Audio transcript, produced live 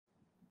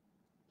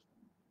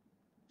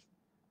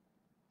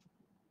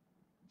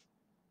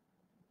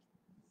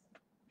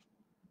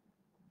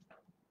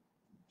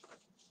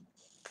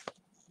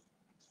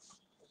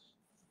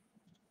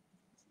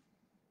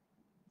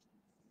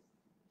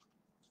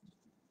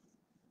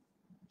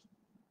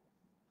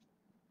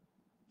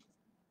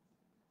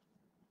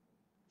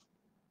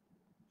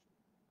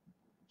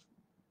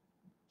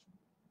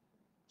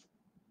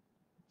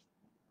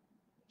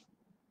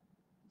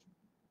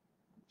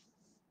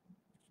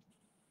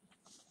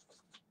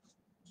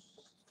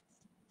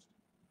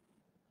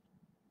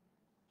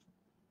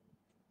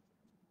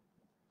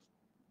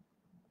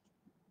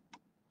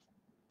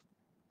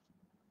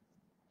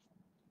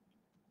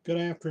Good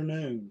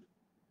afternoon.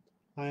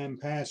 I am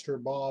Pastor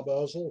Bob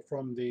Uzzle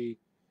from the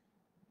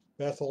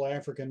Bethel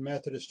African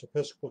Methodist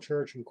Episcopal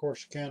Church in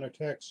Corsicana,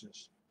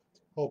 Texas.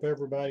 Hope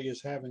everybody is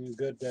having a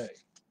good day.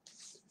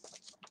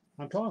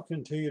 I'm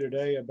talking to you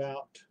today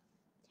about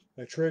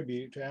a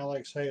tribute to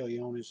Alex Haley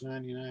on his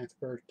 99th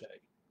birthday.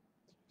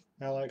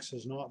 Alex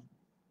is not,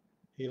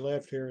 he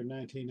left here in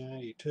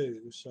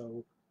 1992,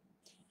 so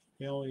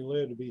he only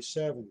lived to be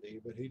 70,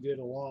 but he did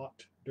a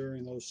lot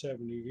during those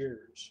 70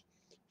 years.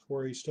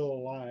 Were he still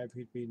alive,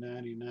 he'd be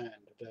 99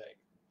 today.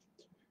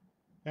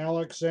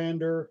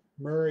 Alexander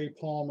Murray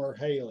Palmer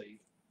Haley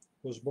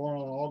was born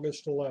on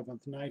August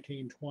 11th,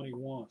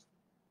 1921,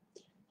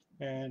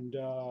 and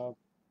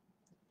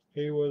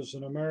he was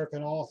an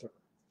American author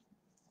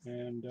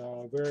and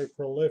very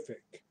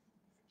prolific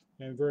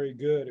and very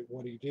good at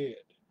what he did.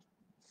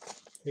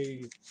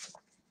 He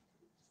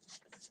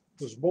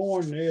was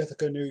born in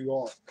Ithaca, New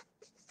York.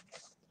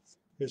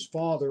 His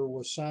father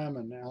was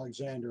Simon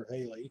Alexander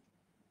Haley.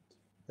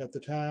 At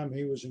the time,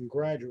 he was in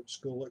graduate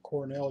school at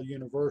Cornell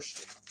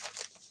University.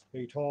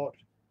 He taught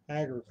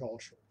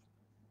agriculture.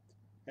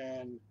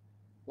 And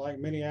like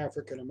many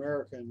African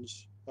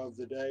Americans of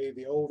the day,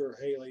 the older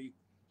Haley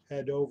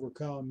had to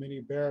overcome many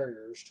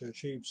barriers to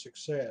achieve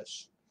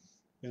success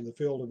in the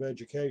field of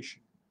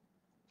education.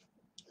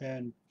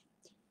 And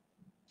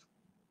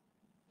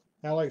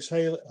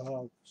Simon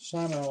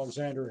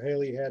Alexander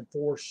Haley had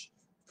four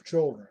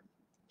children.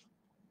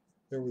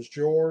 There was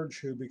George,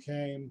 who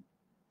became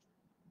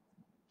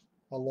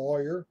a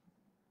lawyer,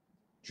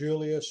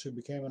 Julius, who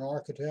became an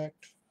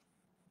architect,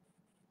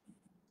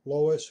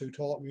 Lois, who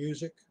taught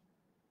music,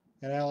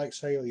 and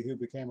Alex Haley, who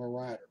became a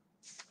writer.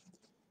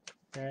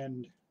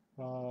 And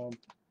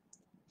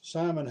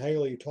Simon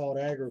Haley taught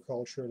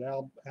agriculture at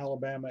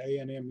Alabama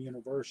A&M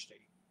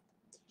University.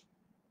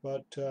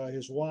 But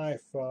his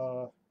wife,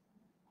 her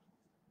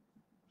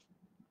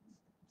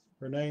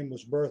name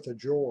was Bertha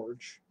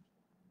George.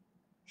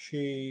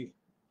 She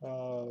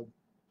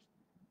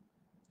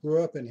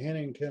grew up in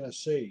Henning,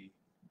 Tennessee,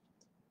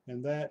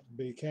 and that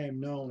became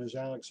known as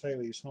Alex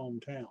Haley's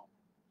hometown.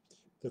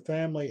 The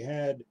family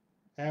had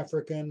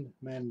African,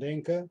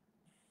 Mandinka,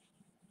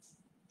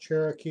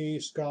 Cherokee,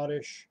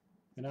 Scottish,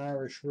 and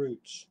Irish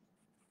roots.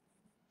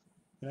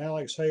 And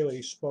Alex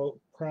Haley spoke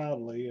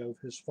proudly of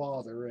his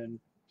father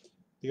and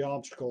the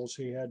obstacles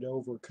he had to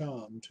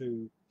overcome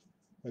to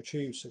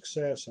achieve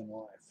success in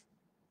life.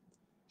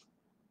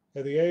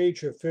 At the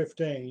age of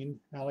 15,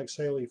 Alex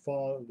Haley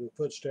followed the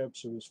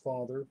footsteps of his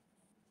father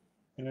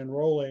in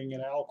enrolling in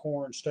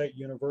Alcorn State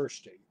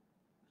University,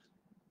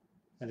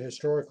 an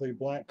historically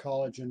black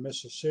college in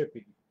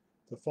Mississippi.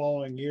 The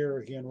following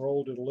year, he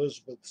enrolled at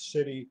Elizabeth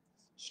City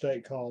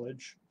State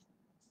College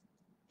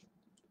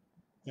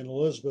in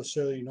Elizabeth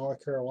City,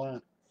 North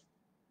Carolina.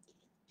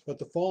 But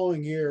the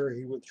following year,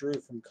 he withdrew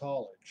from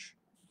college.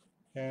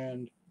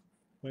 And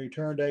when he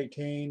turned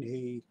 18,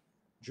 he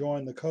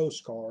joined the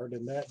Coast Guard,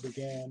 and that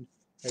began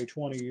a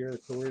 20-year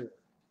career.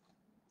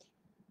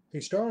 He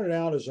started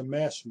out as a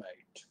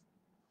messmate,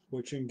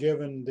 which, in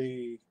given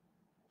the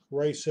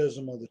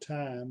racism of the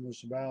time,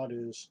 was about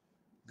as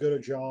good a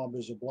job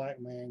as a black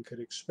man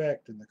could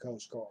expect in the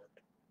Coast Guard.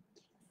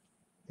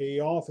 He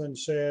often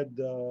said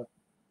the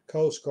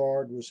Coast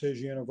Guard was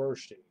his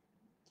university.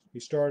 He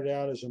started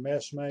out as a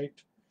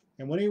messmate,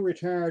 and when he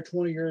retired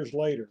 20 years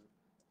later,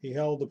 he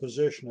held the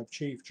position of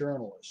chief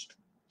journalist.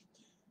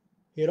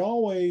 He had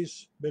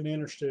always been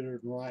interested in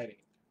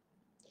writing,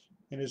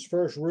 and his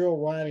first real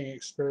writing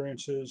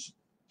experiences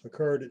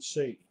occurred at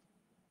sea.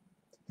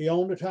 He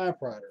owned a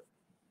typewriter,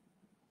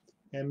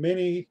 and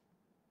many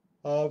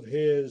of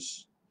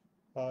his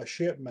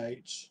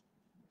shipmates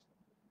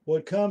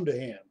would come to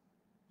him,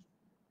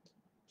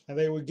 and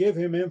they would give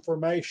him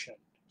information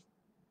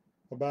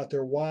about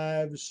their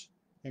wives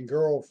and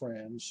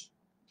girlfriends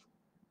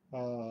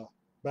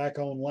back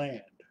on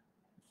land.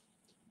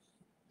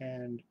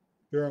 And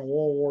during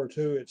World War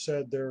II, it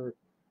said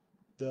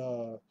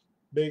the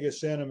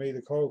biggest enemy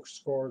the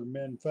Coast Guard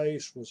men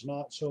faced was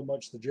not so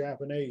much the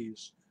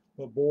Japanese,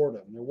 but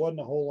boredom. There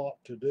wasn't a whole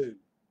lot to do.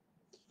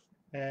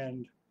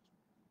 And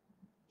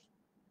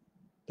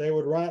they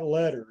would write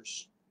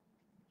letters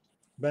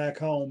back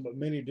home, but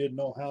many didn't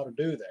know how to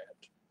do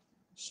that.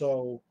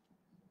 So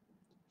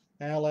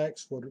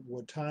Alex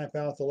would type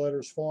out the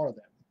letters for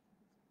them.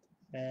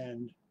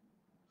 And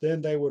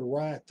then they would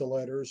write the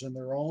letters in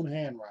their own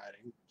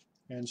handwriting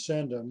and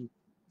send them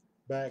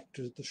back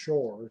to the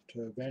shore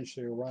to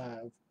eventually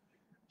arrive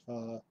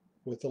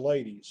with the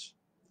ladies.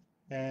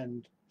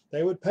 And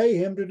they would pay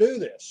him to do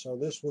this. So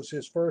this was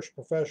his first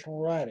professional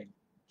writing.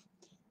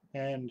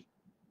 And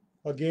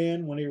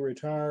again, when he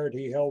retired,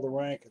 he held the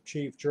rank of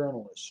chief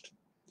journalist,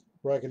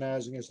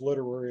 recognizing his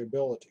literary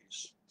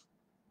abilities.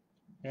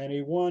 And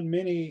he won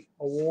many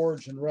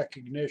awards and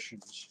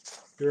recognitions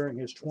during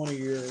his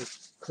 20-year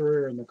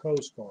career in the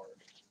Coast Guard.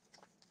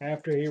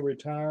 After he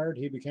retired,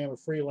 he became a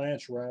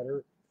freelance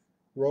writer,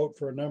 wrote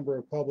for a number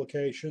of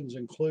publications,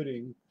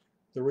 including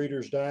the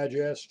Reader's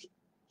Digest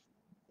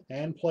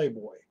and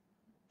Playboy.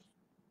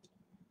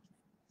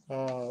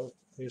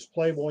 His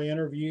Playboy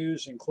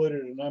interviews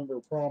included a number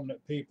of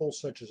prominent people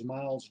such as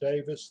Miles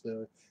Davis,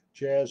 the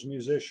jazz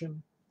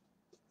musician.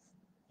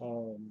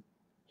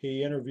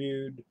 He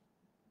interviewed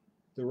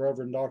the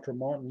Reverend Dr.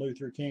 Martin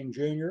Luther King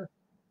Jr.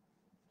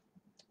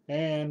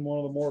 And one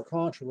of the more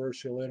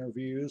controversial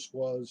interviews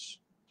was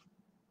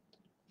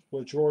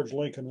with George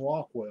Lincoln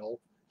Rockwell,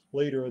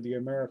 leader of the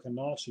American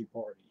Nazi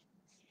Party.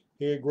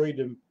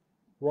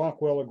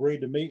 Rockwell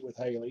agreed to meet with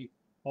Haley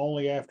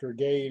only after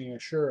gaining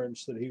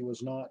assurance that he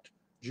was not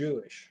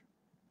Jewish.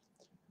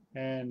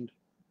 And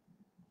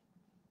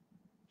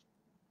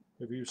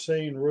if you've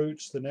seen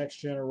Roots, The Next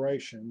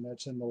Generation,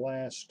 that's in the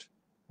last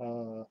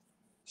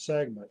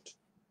segment,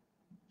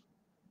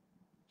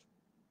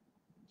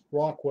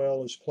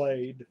 Rockwell is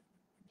played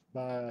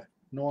by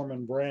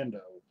Norman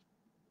Brando,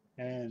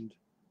 and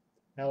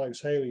Alex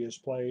Haley is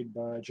played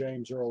by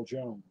James Earl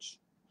Jones.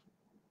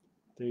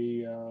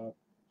 The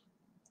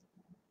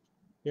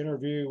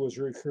interview was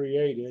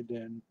recreated,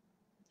 and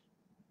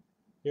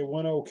it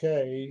went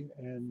okay,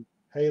 and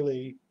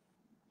Haley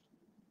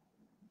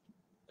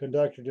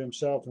conducted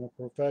himself in a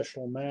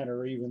professional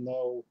manner, even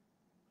though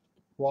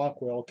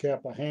Rockwell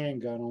kept a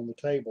handgun on the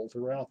table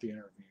throughout the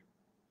interview.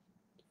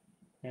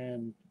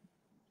 And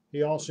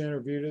he also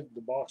interviewed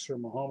the boxer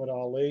Muhammad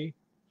Ali,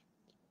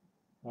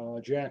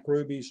 Jack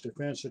Ruby's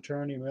defense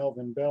attorney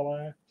Melvin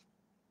Belli,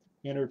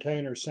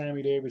 entertainer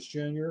Sammy Davis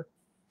Jr.,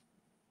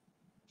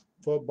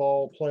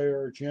 football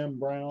player Jim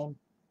Brown,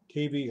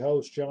 TV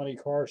host Johnny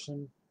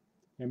Carson,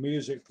 and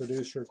music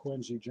producer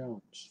Quincy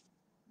Jones.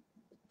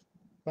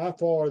 By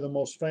far the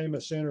most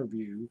famous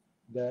interview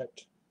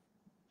that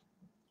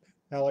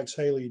Alex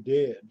Haley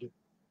did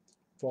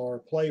for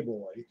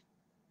Playboy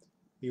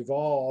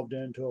evolved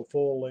into a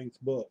full-length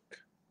book.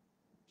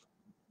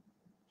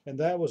 And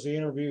that was the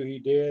interview he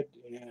did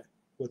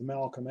with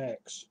Malcolm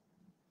X.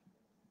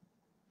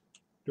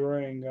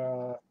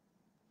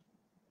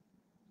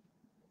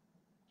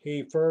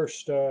 He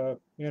first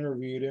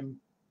interviewed him,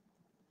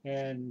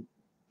 and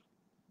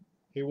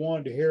he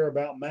wanted to hear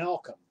about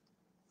Malcolm.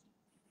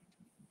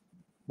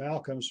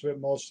 Malcolm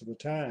spent most of the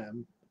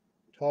time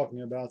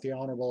talking about the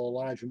Honorable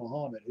Elijah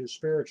Muhammad, his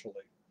spiritual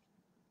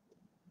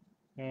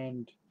leader.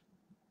 And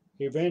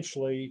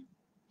eventually,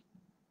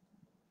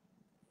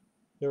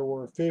 there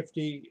were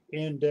 50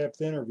 in-depth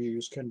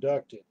interviews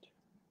conducted,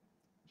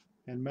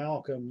 and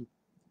Malcolm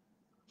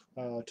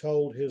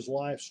told his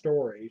life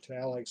story to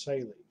Alex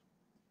Haley.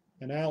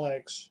 And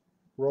Alex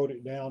wrote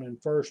it down in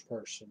first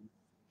person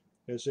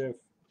as if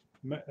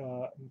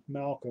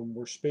Malcolm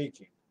were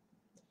speaking.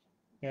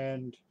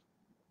 And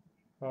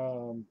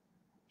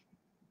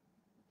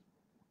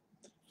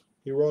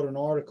he wrote an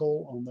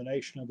article on the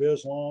Nation of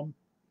Islam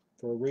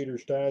for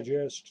Reader's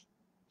Digest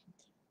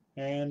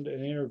and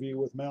an interview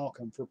with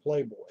Malcolm for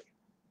Playboy.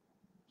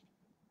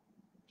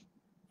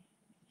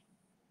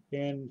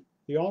 In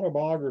the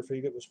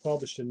autobiography that was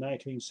published in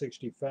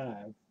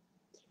 1965,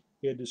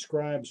 it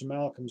describes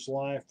Malcolm's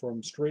life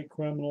from street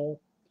criminal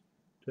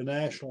to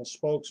national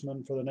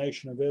spokesman for the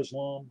Nation of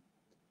Islam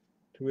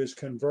to his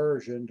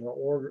conversion to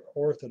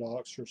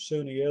Orthodox or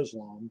Sunni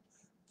Islam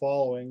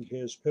following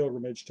his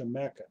pilgrimage to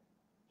Mecca,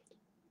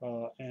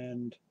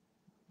 and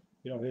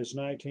his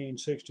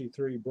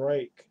 1963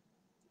 break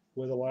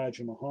with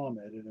Elijah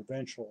Muhammad and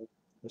eventual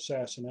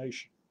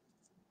assassination.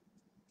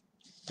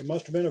 It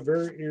must have been a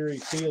very eerie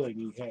feeling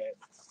he had.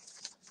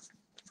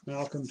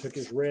 Malcolm took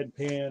his red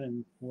pen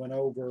and went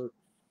over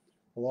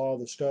a lot of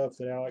the stuff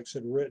that Alex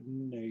had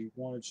written. He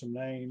wanted some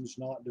names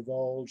not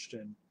divulged,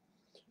 and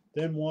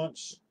then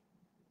once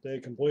they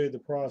completed the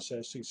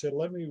process, he said,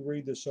 "Let me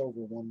read this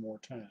over one more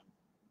time,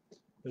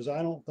 because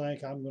I don't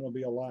think I'm going to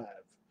be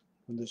alive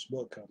when this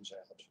book comes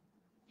out."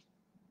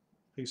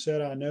 He said,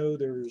 "I know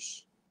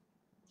there's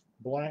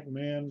black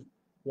men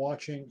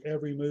watching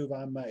every move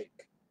I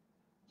make,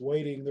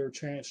 waiting their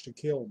chance to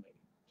kill me.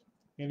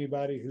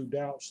 Anybody who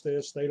doubts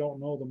this, they don't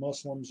know the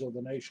Muslims of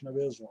the Nation of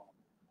Islam."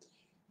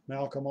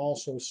 Malcolm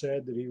also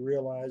said that he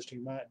realized he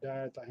might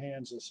die at the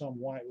hands of some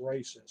white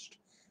racist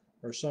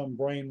or some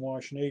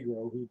brainwashed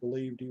Negro who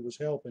believed he was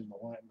helping the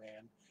white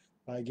man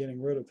by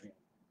getting rid of him.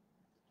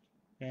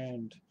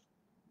 And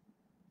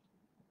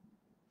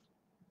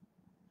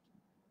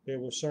it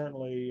was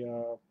certainly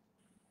a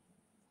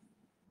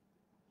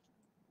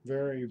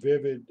very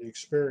vivid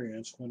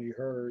experience when he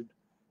heard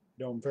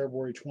on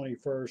February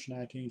 21st,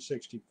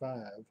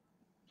 1965,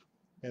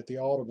 at the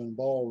Audubon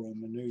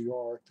Ballroom in New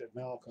York, that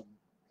Malcolm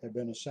had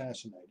been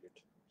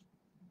assassinated.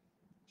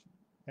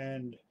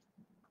 And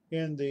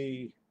in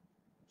the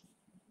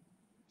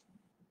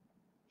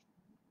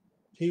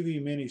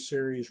TV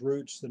miniseries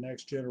Roots, The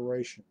Next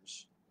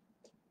Generations,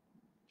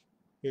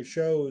 it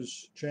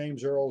shows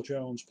James Earl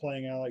Jones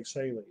playing Alex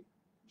Haley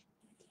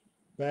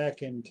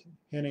back in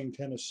Henning,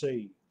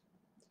 Tennessee,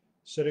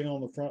 sitting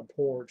on the front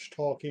porch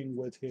talking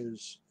with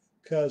his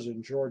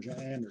cousin, Georgia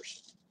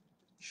Anderson.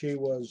 She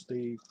was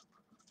the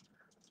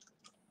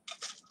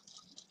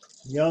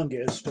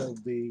youngest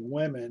of the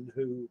women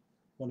who,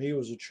 when he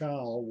was a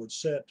child, would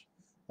sit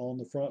on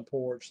the front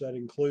porch. That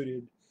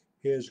included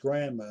his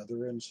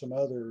grandmother and some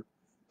other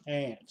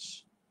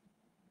aunts,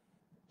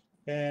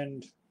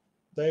 and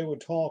they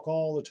would talk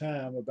all the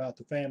time about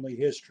the family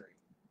history.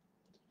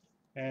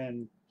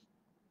 And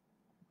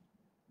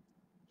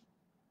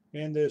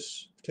in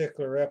this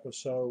particular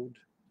episode,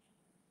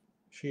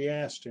 she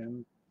asked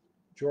him,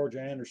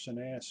 Georgia Anderson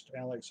asked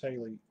Alex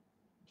Haley,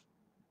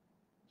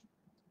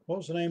 "What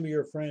was the name of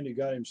your friend who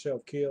got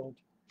himself killed?"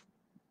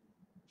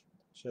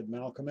 Said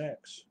Malcolm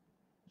X.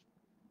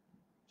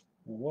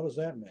 Well, what does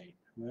that mean?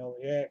 Well,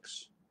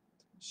 X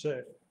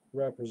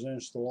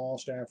represents the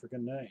lost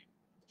African name.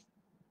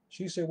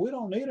 She said, "We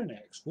don't need an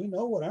X. We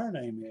know what our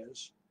name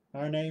is.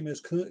 Our name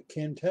is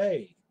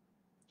Kinte.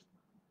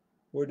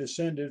 We're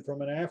descended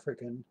from an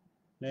African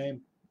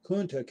named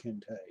Kunta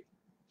Kinte."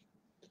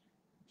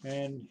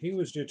 And he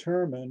was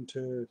determined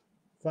to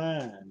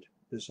find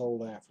this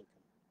old African.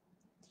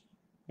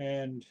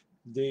 And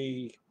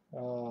the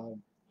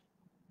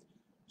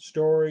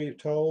story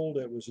told,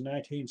 it was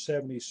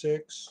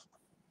 1976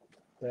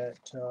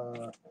 that,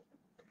 oh,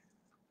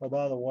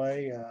 by the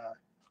way,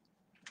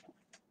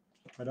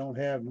 I don't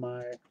have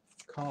my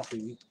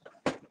copy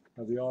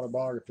of the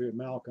autobiography of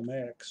Malcolm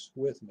X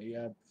with me.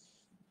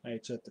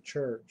 It's at the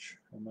church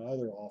in my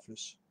other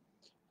office.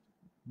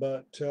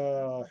 But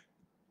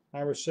I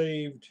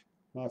received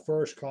my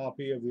first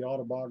copy of the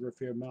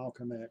autobiography of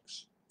Malcolm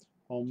X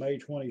on May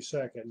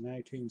 22nd,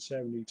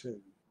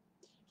 1972.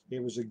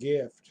 It was a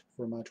gift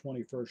for my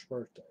 21st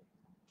birthday.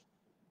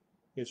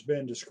 It's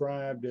been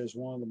described as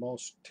one of the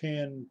most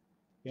 10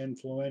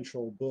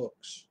 influential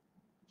books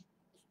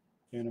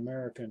in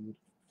American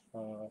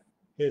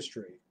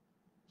history.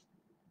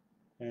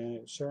 And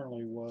it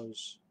certainly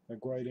was a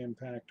great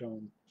impact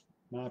on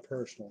my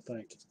personal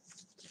thinking.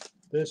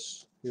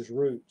 This is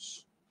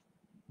Roots,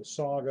 the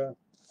Saga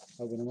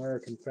of an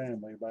American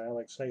Family by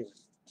Alex Haley.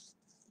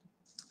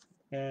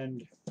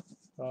 And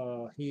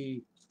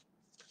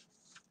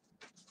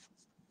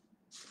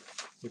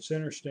it's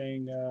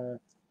interesting in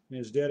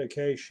his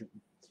dedication.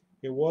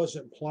 It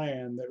wasn't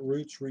planned that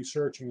Roots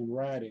researching and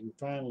writing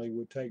finally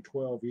would take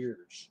 12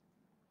 years.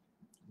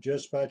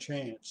 Just by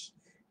chance,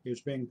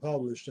 it's being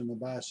published in the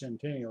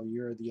bicentennial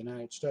year of the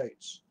United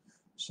States.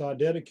 So I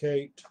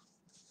dedicate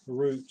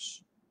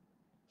Roots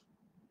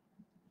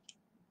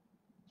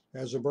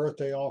as a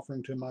birthday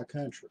offering to my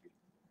country,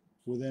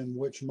 within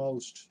which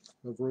most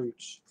of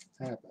Roots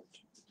happened.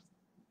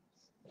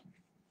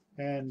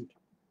 And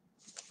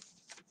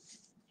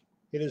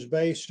it is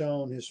based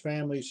on his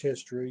family's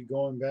history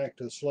going back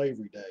to the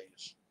slavery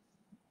days.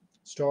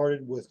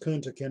 Started with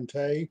Kunta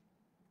Kinte,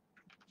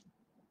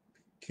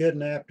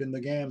 kidnapped in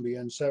the Gambia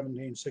in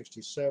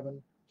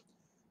 1767,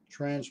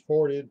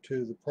 transported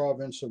to the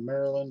province of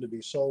Maryland to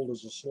be sold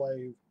as a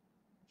slave.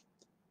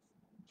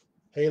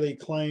 Haley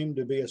claimed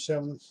to be a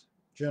seventh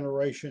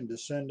generation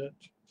descendant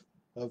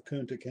of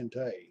Kunta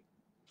Kinte,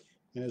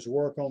 and his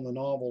work on the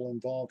novel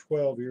involved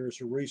 12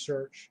 years of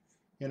research,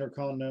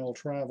 intercontinental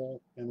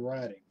travel, and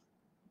writing.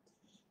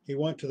 He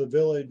went to the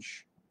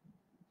village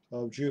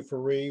of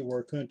Jufureh,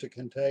 where Kunta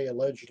Kinte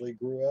allegedly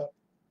grew up,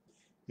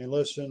 and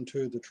listened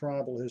to the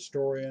tribal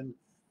historian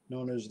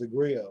known as the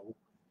Griot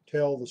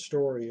tell the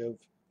story of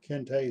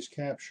Kinte's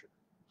capture.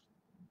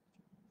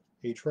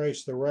 He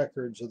traced the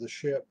records of the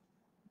ship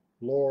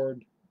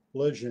Lord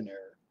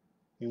Ligonier,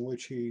 in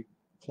which he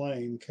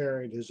claimed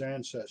carried his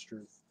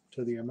ancestors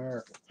to the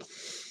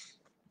Americas.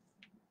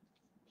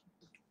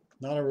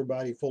 Not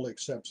everybody fully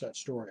accepts that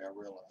story, I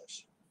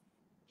realize.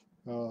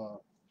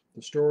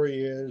 The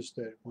story is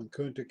that when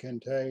Kunta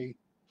Kinte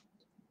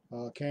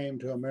came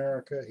to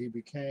America, he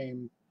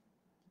became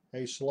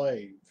a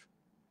slave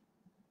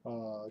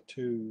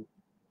to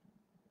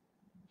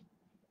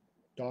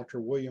Dr.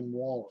 William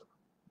Waller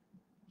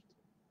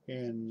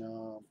in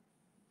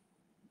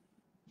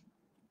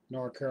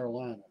North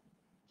Carolina.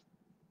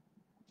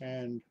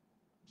 And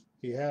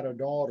he had a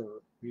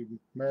daughter. He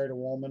married a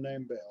woman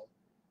named Belle,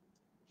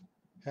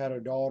 had a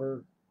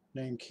daughter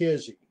named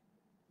Kizzy,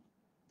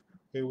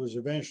 who was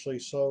eventually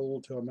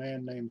sold to a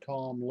man named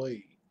Tom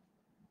Lee.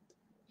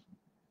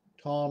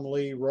 Tom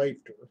Lee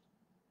raped her,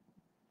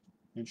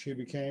 and she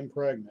became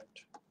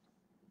pregnant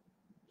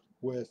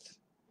with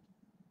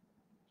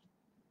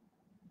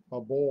a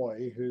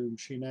boy whom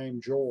she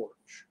named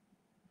George.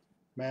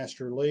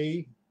 Master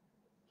Lee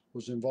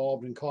was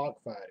involved in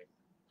cockfighting,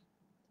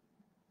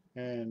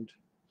 and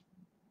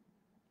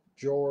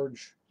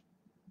George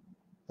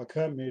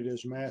accompanied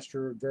his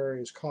master at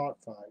various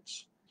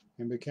cockfights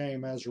and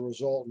became, as a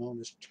result, known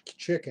as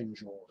Chicken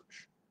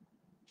George.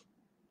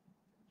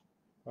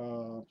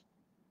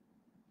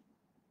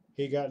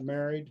 He got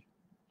married,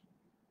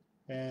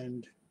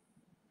 and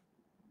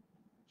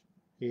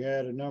he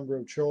had a number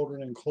of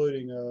children,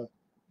 including a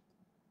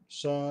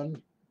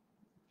son.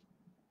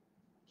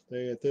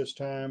 They at this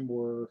time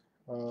were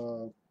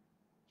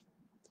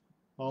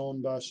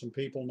owned by some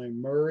people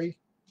named Murray,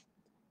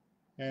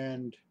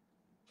 and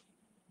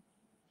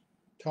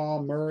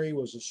Tom Murray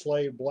was a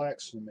slave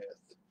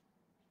blacksmith,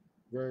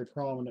 very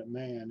prominent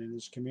man in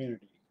his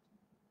community.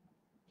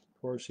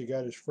 Of course, he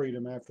got his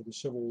freedom after the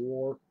Civil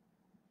War.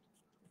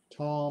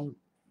 Tom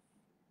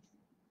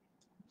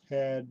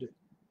had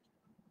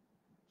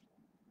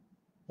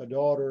a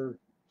daughter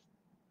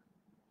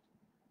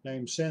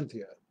named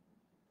Cynthia,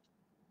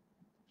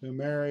 who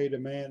married a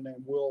man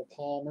named Will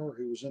Palmer,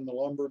 who was in the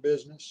lumber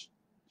business,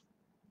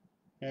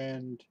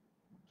 and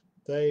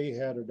they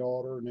had a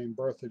daughter named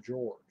Bertha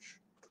George.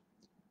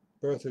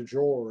 Bertha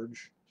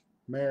George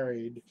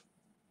married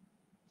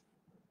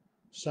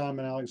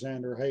Simon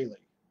Alexander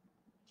Haley,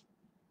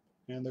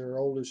 and their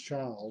oldest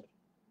child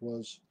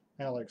was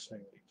Alex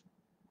Haley.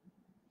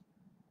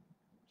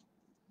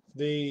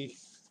 The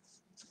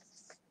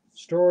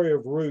story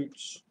of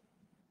Roots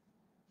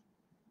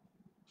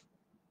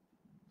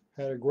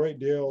had a great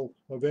deal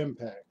of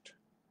impact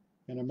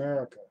in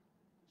America.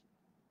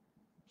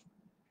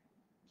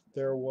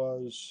 There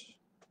was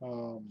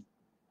a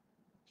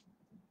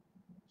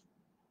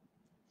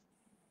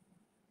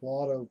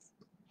lot of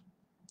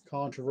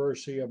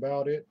controversy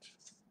about it,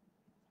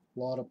 a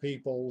lot of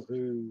people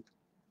who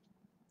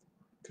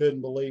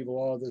couldn't believe a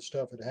lot of this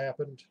stuff had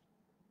happened,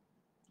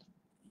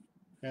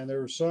 and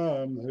there were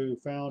some who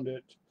found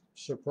it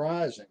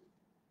surprising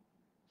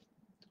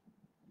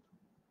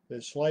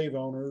that slave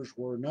owners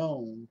were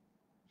known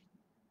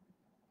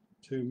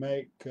to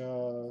make,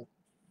 to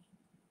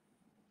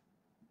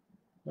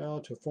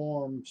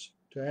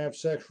have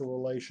sexual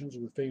relations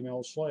with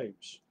female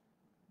slaves.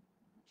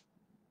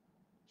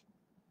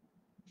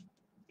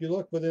 If you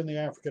look within the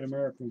African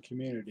American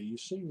community, you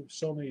see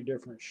so many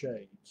different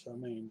shades. I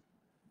mean,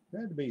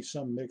 there had to be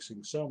some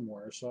mixing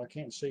somewhere, so I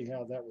can't see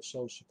how that was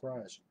so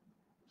surprising.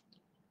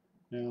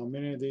 Now,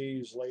 many of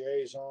these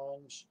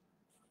liaisons,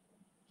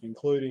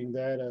 including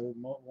that of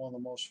one of the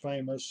most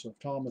famous of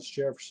Thomas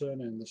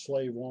Jefferson and the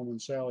slave woman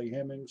Sally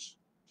Hemings.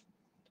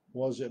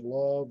 Was it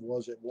love?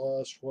 Was it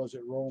lust? Was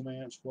it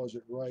romance? Was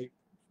it rape?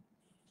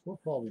 We'll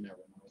probably never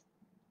know.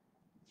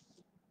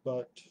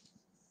 But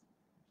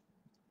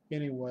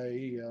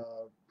anyway,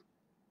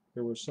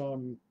 there was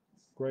some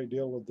great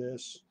deal of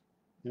this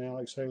in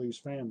Alex Haley's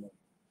family.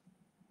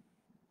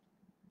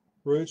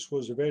 Roots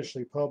was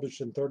eventually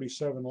published in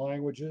 37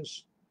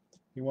 languages.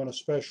 He won a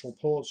special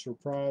Pulitzer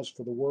Prize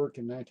for the work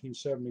in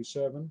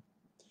 1977.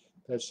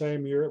 That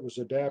same year, it was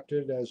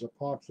adapted as a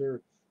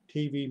popular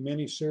TV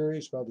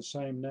miniseries by the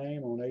same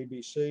name on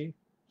ABC.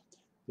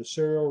 The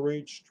serial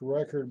reached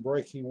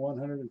record-breaking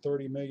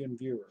 130 million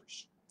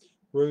viewers.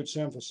 Roots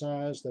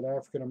emphasized that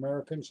African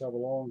Americans have a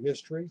long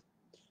history.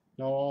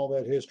 Not all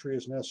that history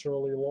is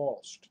necessarily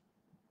lost,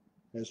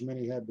 as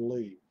many had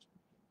believed.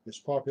 Its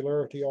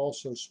popularity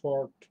also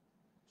sparked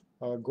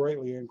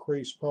greatly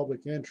increased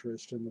public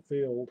interest in the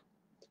field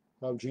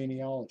of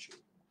genealogy.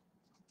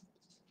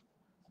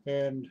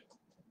 And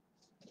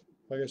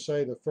like I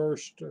say, the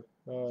first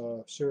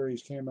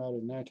series came out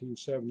in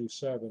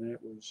 1977, and it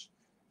was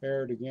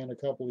aired again a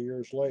couple of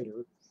years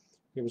later.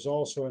 It was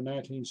also in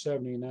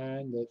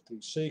 1979 that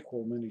the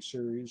sequel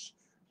miniseries,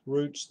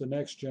 Roots: The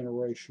Next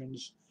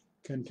Generations,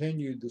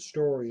 continued the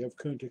story of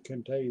Kunta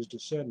Kinte's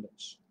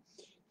descendants.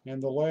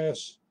 And the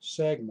last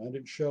segment,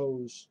 it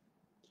shows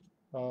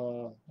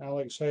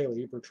Alex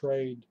Haley,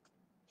 portrayed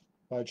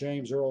by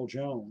James Earl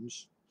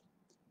Jones,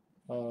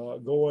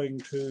 going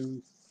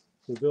to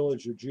the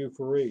village of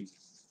Juforee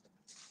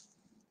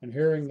and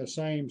hearing the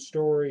same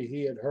story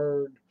he had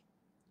heard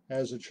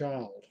as a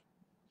child,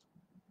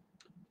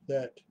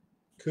 that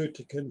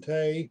Kunta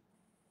Kinte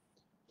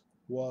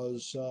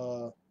was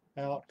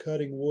out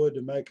cutting wood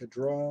to make a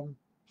drum.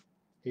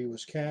 He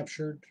was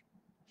captured,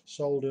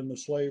 sold into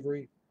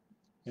slavery,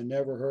 and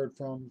never heard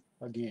from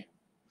again.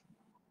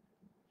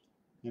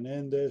 And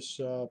in this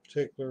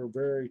particular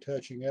very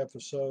touching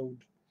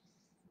episode,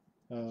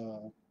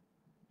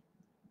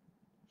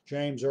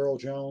 James Earl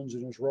Jones,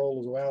 in his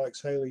role as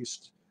Alex Haley,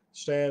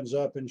 stands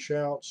up and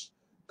shouts,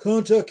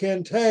 "Kunta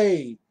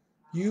Kinte,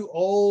 you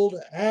old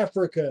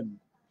African,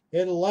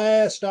 at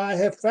last I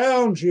have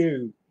found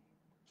you."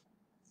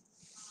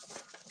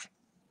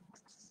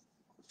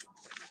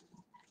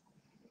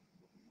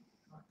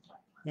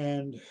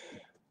 And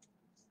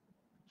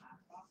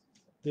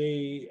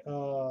the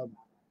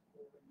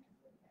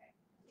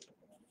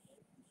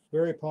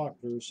very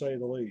popular, to say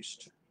the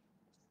least.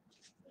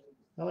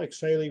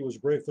 Alex Haley was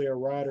briefly a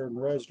writer in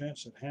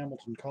residence at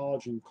Hamilton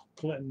College in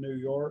Clinton, New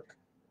York,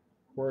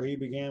 where he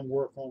began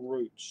work on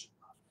Roots.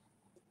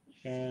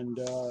 And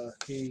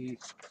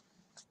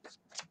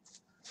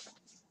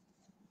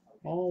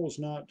all was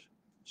not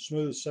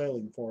smooth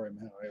sailing for him,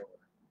 however.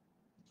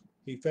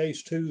 He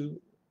faced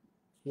 2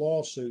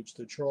 lawsuits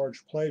that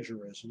charged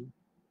plagiarism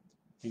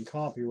and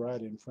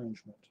copyright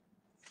infringement.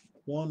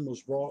 One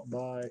was brought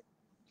by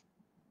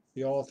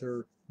the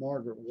author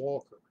Margaret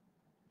Walker,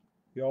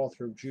 the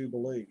author of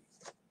Jubilee.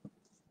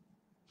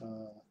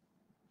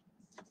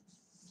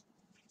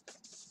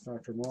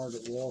 Dr.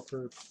 Margaret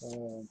Walker,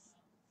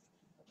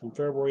 on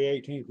February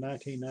 18,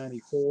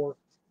 1994,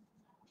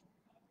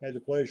 had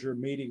the pleasure of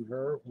meeting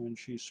her when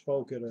she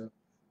spoke at a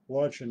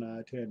luncheon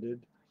I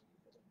attended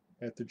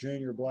at the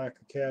Junior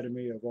Black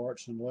Academy of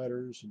Arts and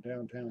Letters in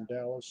downtown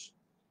Dallas.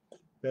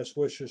 Best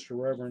wishes to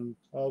Reverend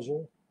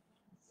Uzzle.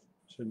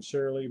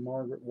 Sincerely,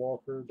 Margaret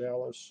Walker,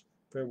 Dallas,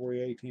 February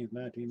 18th,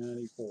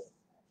 1994.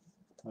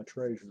 I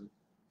treasure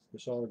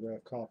this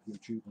autographed copy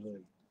of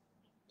Jubilee.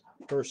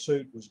 Her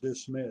suit was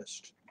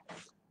dismissed. I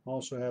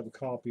also have a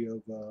copy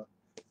of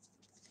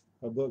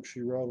a book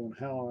she wrote on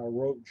how I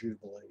wrote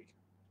Jubilee.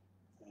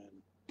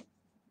 And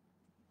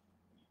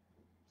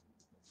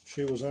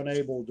she was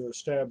unable to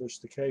establish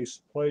the case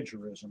of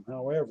plagiarism.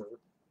 However,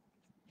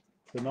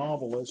 the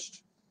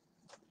novelist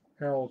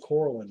Harold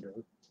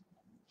Corlander,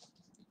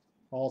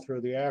 author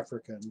of The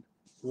African,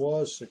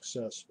 was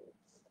successful.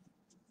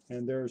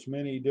 And there's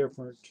many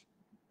different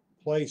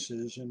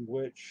places in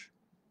which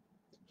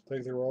I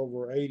think there were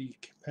over 80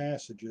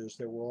 passages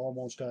that were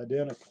almost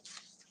identical.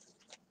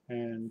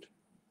 And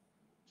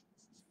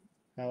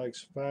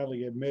Alex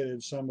finally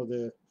admitted some of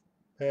the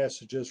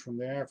passages from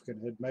The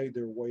African had made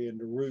their way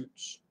into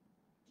Roots.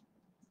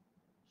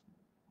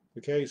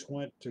 The case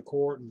went to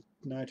court in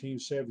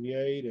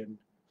 1978, and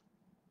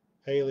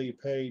Haley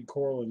paid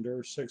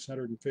Corlander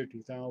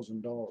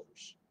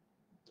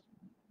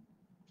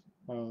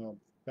 $650,000.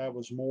 That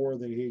was more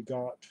than he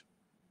got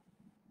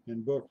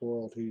in book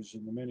royalties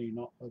in the many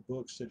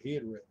books that he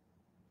had written.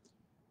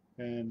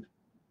 And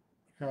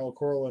Harold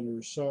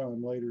Corlander's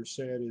son later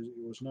said it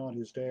was not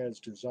his dad's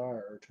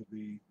desire to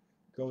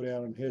go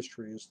down in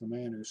history as the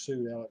man who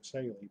sued Alex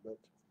Haley, but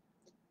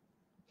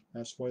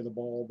that's the way the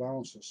ball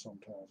bounces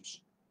sometimes.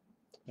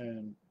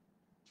 And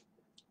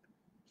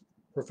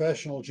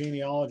professional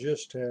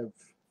genealogists have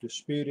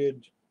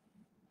disputed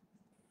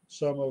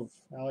some of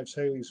Alex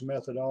Haley's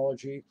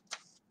methodology.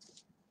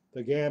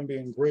 The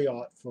Gambian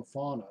griot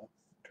Fofana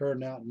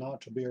turned out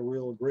not to be a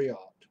real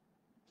griot,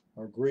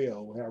 or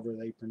griot, however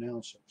they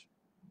pronounce it.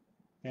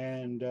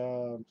 And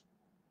a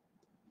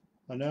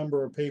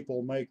number of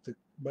people made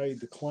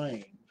the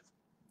claim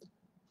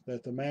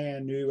that the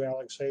man knew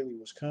Alex Haley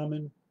was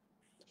coming.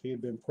 He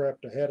had been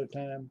prepped ahead of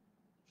time,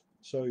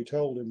 so he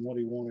told him what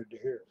he wanted to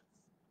hear.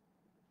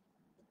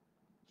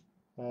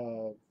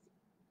 A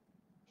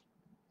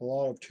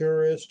lot of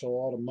tourists, a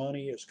lot of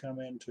money has come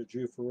into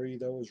Juffuri,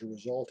 though, as a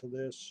result of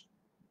this.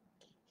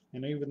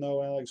 And even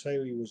though Alex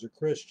Haley was a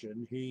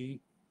Christian, he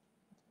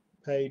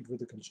paid for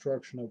the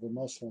construction of a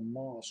Muslim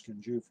mosque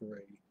in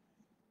Juffuri.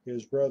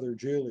 His brother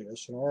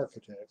Julius, an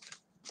architect,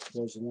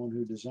 was the one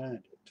who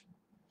designed it.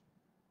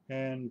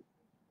 And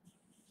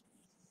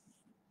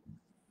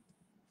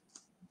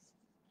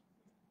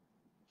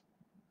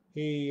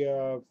he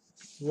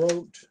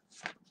wrote,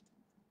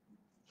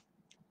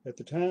 at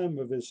the time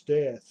of his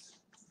death,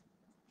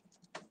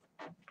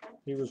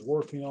 he was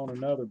working on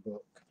another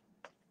book,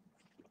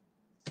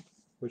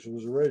 which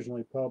was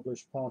originally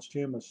published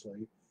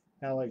posthumously,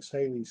 Alex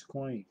Haley's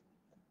Queen,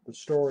 the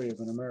story of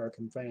an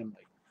American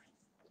family.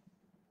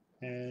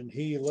 And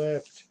he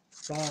left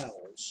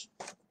files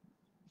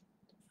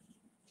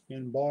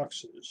in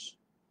boxes.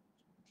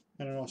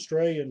 And an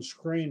Australian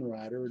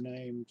screenwriter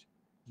named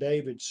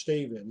David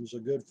Stevens, a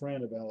good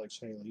friend of Alex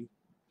Haley,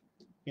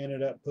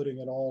 ended up putting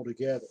it all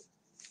together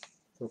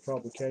for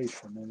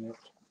publication, and it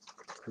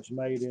was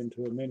made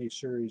into a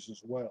miniseries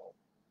as well.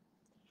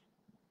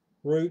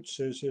 Roots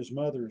is his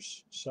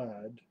mother's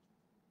side.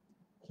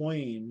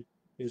 Queen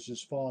is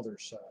his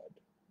father's side.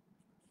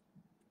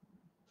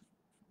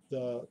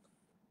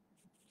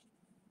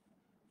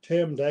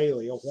 Tim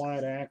Daly, a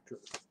white actor,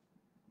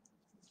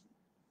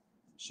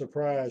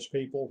 surprised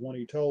people when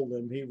he told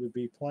them he would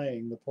be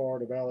playing the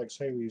part of Alex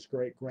Haley's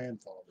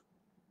great-grandfather,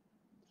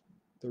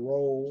 the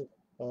role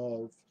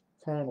of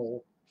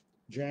Colonel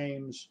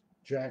James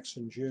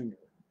Jackson Jr.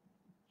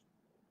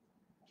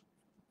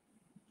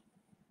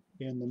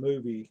 in the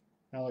movie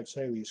Alex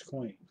Haley's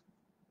Queen.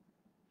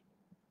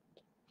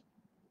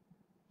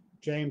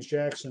 James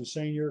Jackson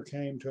Sr.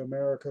 came to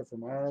America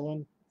from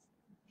Ireland,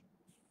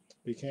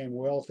 became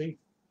wealthy,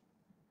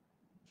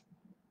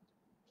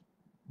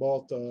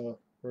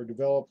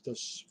 developed the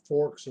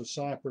Forks of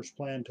Cypress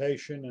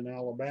plantation in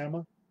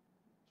Alabama,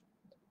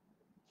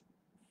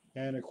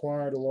 and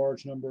acquired a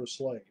large number of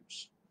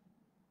slaves.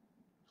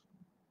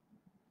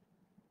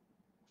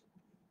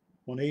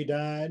 When he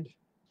died,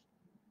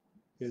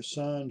 his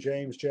son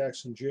James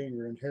Jackson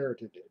Jr.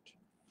 inherited it.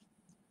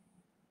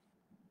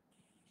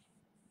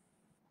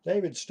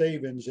 David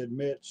Stevens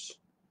admits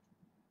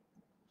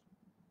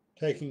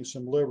taking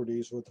some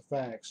liberties with the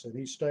facts, and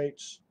he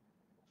states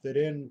that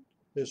in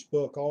this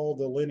book all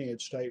the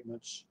lineage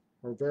statements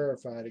are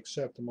verified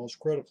except the most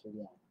critical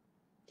one.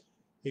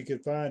 He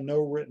could find no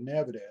written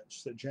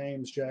evidence that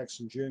James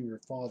Jackson Jr.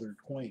 fathered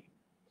Queen,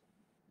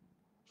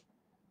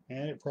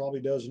 and it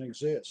probably doesn't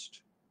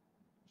exist.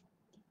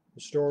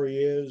 The story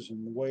is,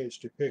 and the way it's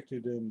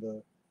depicted in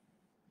the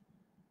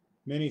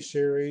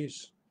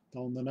miniseries,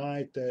 on the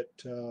night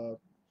that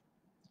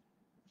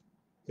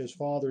his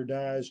father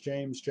dies,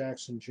 James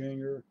Jackson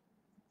Jr.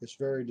 is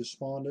very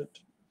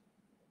despondent.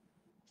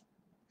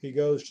 He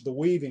goes to the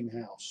weaving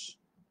house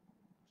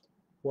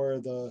where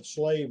the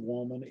slave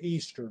woman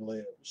Easter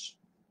lives,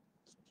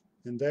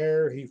 and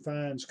there he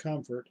finds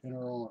comfort in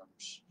her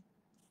arms.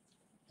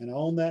 And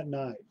on that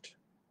night,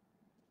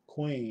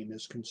 Queen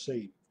is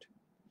conceived.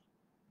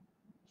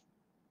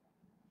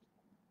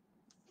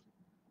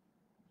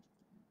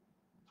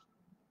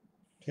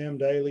 Tim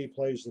Daly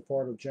plays the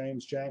part of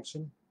James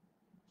Jackson.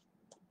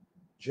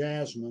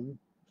 Jasmine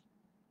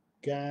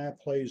Guy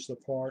plays the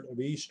part of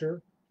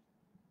Easter.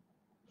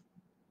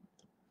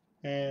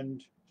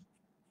 And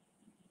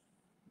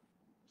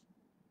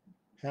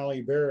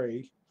Halle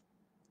Berry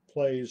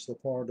plays the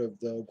part of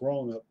the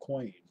grown-up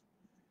queen.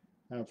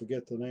 I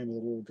forget the name of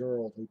the little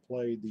girl who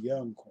played the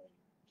young queen.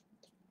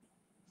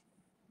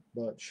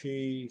 But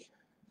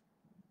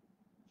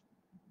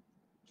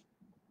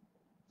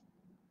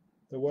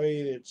the way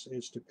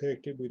it's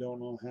depicted, we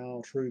don't know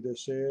how true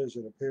this is.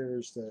 It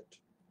appears that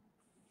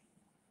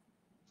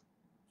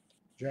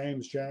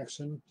James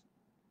Jackson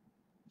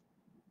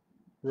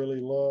really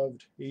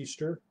loved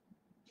Easter,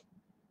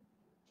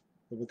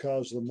 but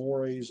because of the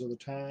mores of the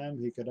time,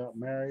 he could not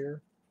marry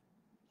her.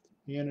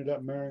 He ended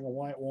up marrying a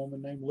white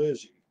woman named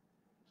Lizzie,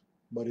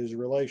 but his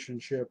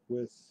relationship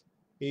with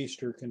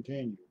Easter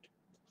continued.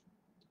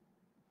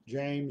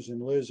 James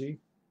and Lizzie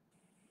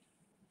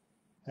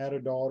had a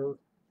daughter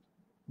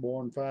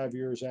born 5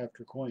 years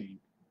after Queen,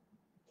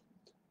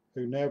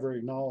 who never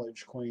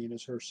acknowledged Queen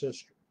as her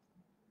sister.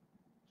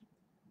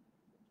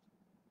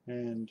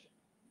 And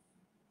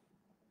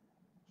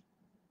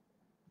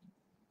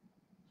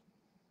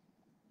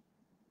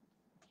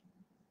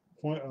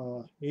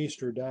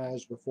Easter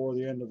dies before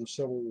the end of the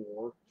Civil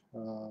War.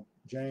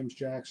 James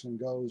Jackson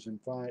goes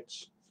and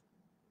fights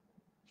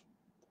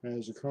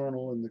as a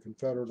colonel in the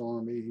Confederate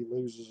Army. He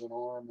loses an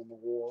arm in the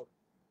war.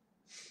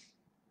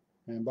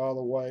 And by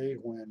the way,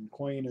 when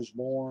Queen is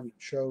born, it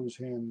shows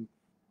him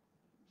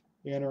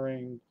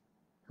entering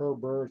her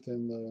birth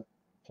in the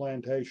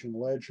plantation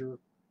ledger.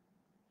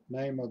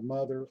 Name of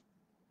mother,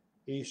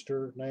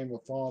 Easter. Name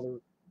of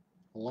father,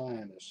 a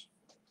lion is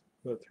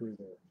put through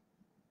there,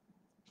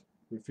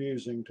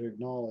 refusing to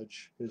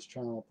acknowledge his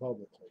child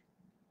publicly,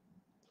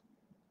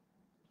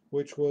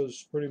 which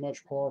was pretty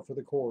much par for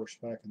the course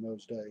back in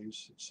those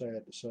days, it's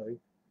sad to say.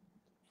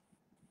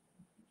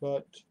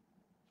 But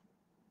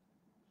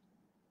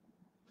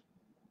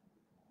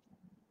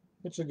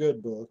it's a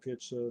good book.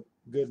 It's a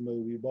good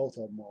movie. Both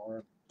of them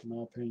are. In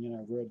my opinion,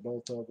 I've read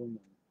both of them.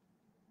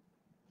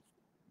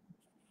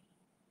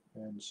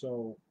 And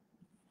so,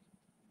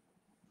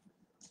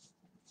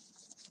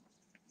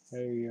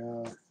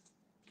 another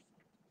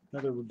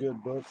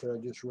good book that I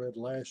just read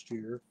last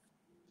year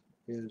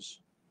is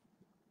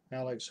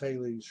Alex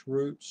Haley's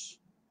Roots,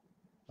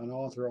 an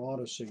Author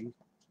Odyssey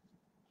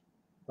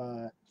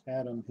by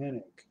Adam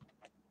Hennig.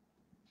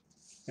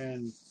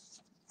 And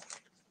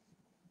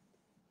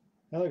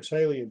Alex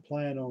Haley had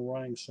planned on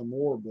writing some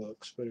more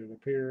books, but it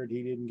appeared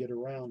he didn't get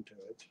around to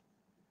it.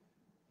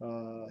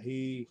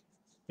 He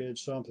did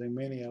something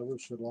many of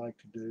us would like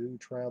to do,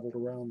 traveled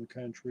around the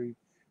country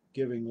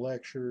giving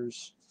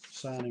lectures,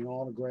 signing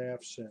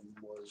autographs, and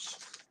was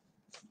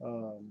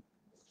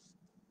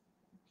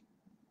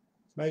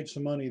made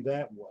some money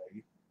that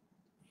way.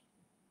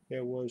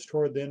 It was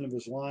toward the end of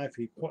his life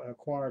he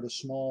acquired a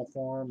small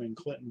farm in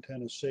Clinton,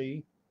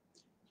 Tennessee,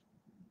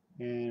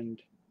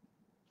 and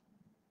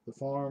the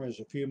farm is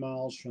a few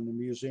miles from the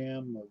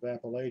Museum of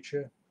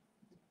Appalachia,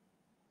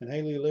 and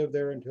Haley lived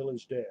there until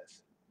his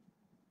death.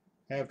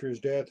 After his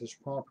death, his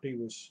property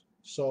was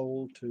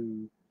sold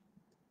to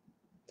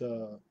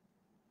the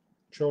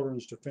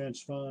Children's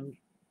Defense Fund,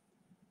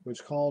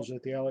 which calls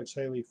it the Alex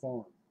Haley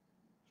Farm.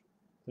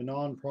 The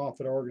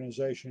nonprofit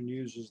organization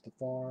uses the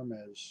farm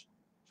as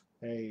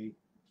a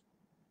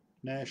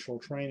national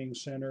training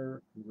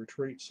center and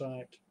retreat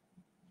site.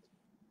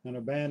 An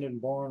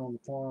abandoned barn on the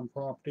farm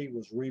property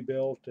was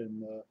rebuilt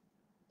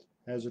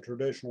as a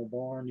traditional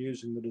barn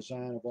using the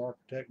design of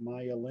architect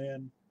Maya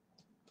Lin.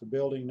 The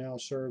building now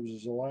serves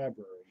as a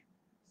library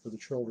for the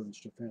Children's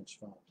Defense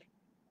Fund.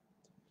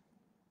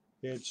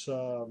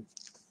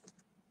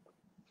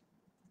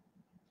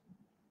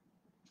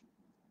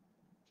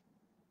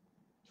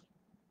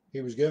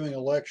 He was giving a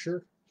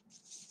lecture,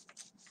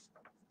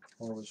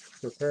 or was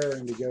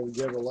preparing to go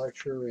give a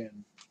lecture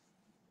in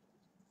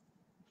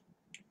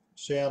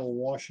Seattle,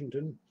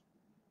 Washington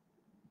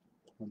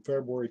on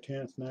February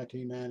 10th,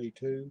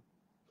 1992,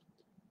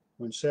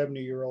 when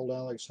 70-year-old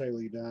Alex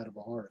Haley died of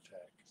a heart attack.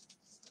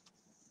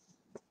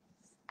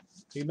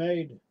 He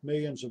made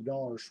millions of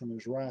dollars from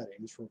his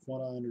writings. From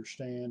what I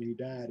understand, he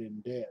died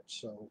in debt,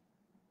 so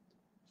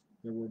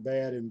there were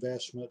bad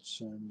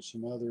investments and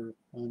some other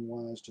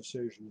unwise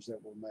decisions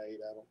that were made.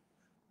 I don't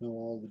know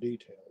all the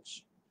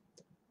details.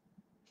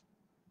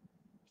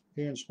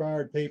 He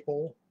inspired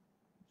people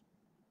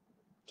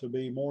to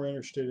be more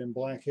interested in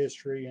Black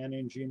history and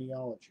in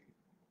genealogy.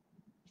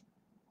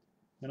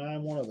 And I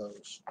am one of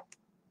those.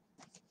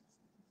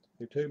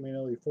 It took me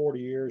nearly 40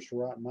 years to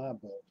write my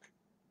book,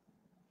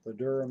 The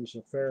Durhams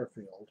of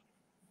Fairfield,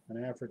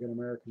 an African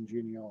American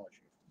Genealogy.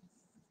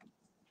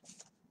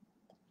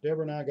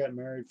 Deborah and I got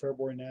married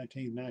February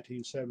 19,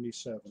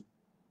 1977.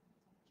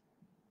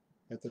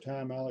 At the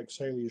time, Alex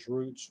Haley's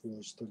Roots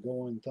was the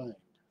going thing.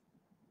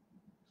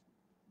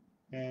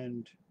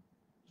 And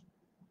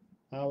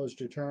I was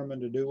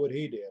determined to do what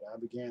he did. I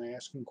began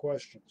asking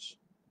questions.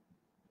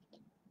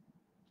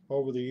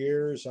 Over the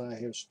years, I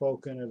have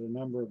spoken at a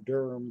number of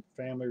Durham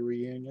family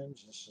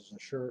reunions. This is a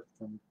shirt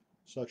from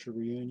such a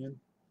reunion.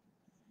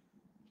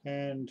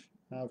 And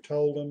I've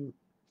told them,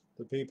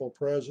 the people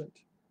present,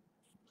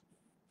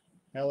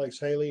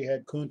 Alex Haley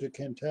had Kunta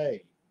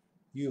Kinte,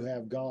 you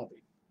have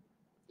Gabi.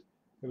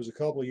 It was a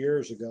couple of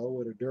years ago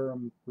at a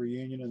Durham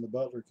reunion in the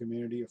Butler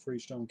community of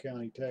Freestone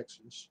County,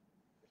 Texas.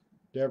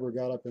 Deborah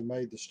got up and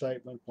made the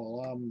statement,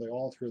 while I'm the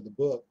author of the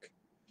book,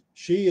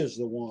 she is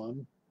the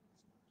one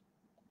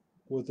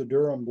with the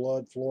Durham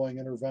blood flowing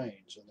in her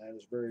veins, and that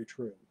is very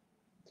true.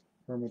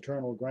 Her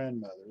maternal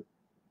grandmother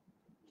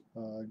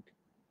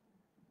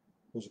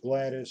was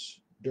Gladys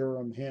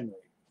Durham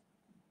Henry,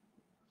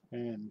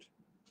 and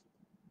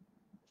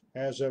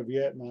as of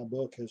yet, my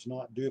book has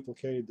not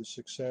duplicated the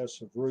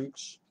success of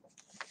Roots,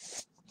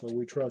 but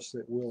we trust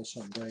that it will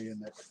someday,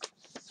 and that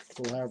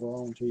we'll have our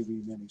own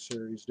TV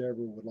miniseries.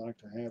 Deborah would like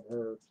to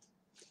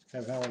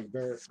have Halle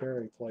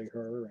Berry play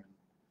her,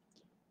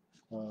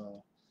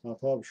 and my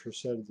publisher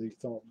said that he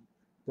thought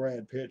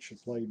Brad Pitt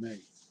should play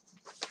me.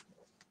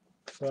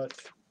 But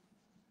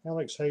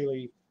Alex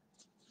Haley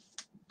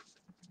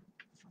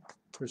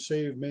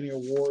received many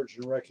awards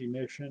and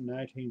recognition. In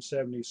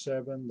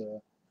 1977,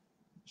 the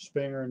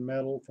Spingarn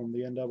Medal from the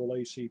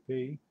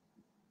NAACP,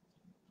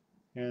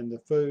 and the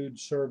Food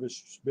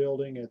Service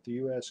Building at the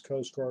U.S.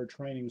 Coast Guard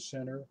Training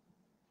Center,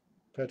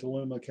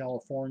 Petaluma,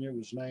 California,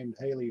 was named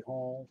Haley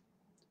Hall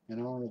in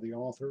honor of the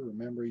author.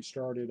 Remember, he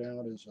started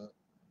out as a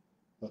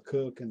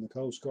cook in the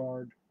Coast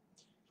Guard.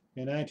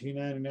 In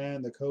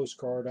 1999, the Coast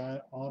Guard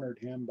honored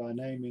him by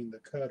naming the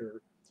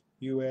cutter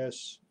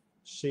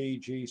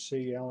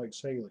USCGC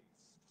Alex Haley.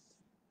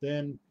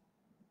 Then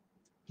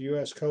the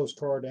U.S. Coast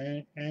Guard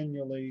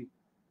annually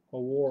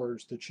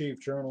awards the Chief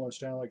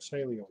Journalist Alex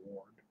Haley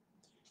Award,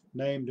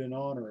 named in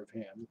honor of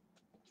him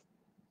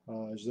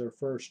as their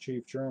first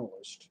chief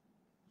journalist.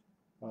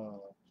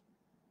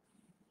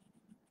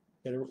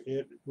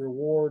 It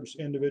rewards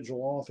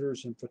individual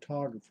authors and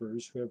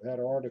photographers who have had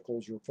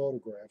articles or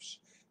photographs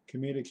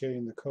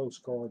communicating the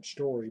Coast Guard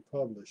story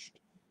published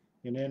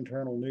in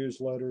internal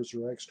newsletters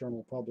or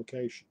external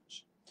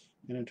publications.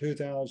 And in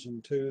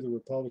 2002, the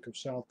Republic of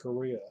South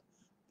Korea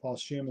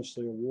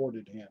posthumously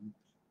awarded him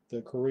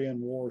the Korean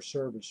War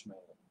Service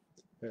Medal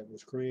that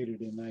was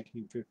created in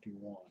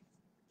 1951.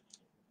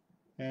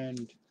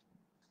 And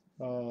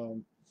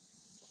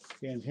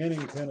in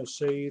Henning,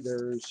 Tennessee,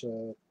 there's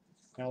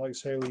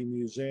Alex Haley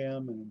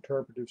Museum and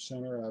Interpretive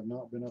Center. I've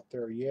not been up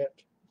there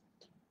yet.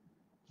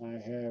 I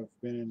have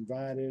been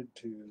invited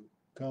to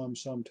come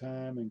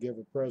sometime and give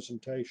a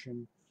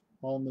presentation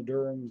on the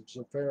Durhams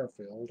of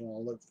Fairfield, and I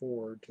look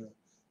forward to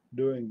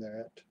doing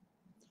that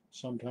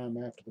sometime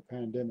after the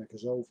pandemic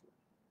is over.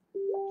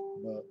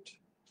 But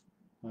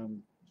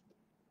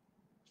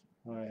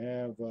I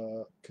have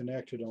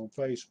connected on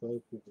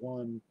Facebook with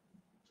one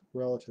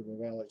relative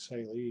of Alex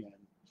Haley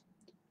and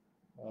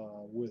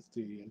with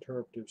the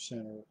Interpretive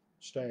Center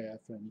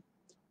staff, and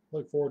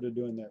look forward to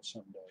doing that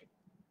someday.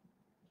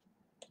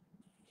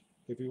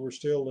 If he were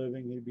still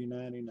living, he'd be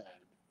 99.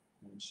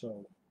 And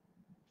so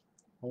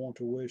I want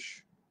to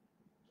wish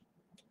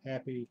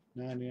happy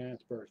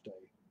 99th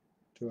birthday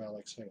to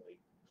Alex Haley.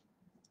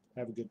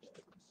 Have a good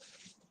day.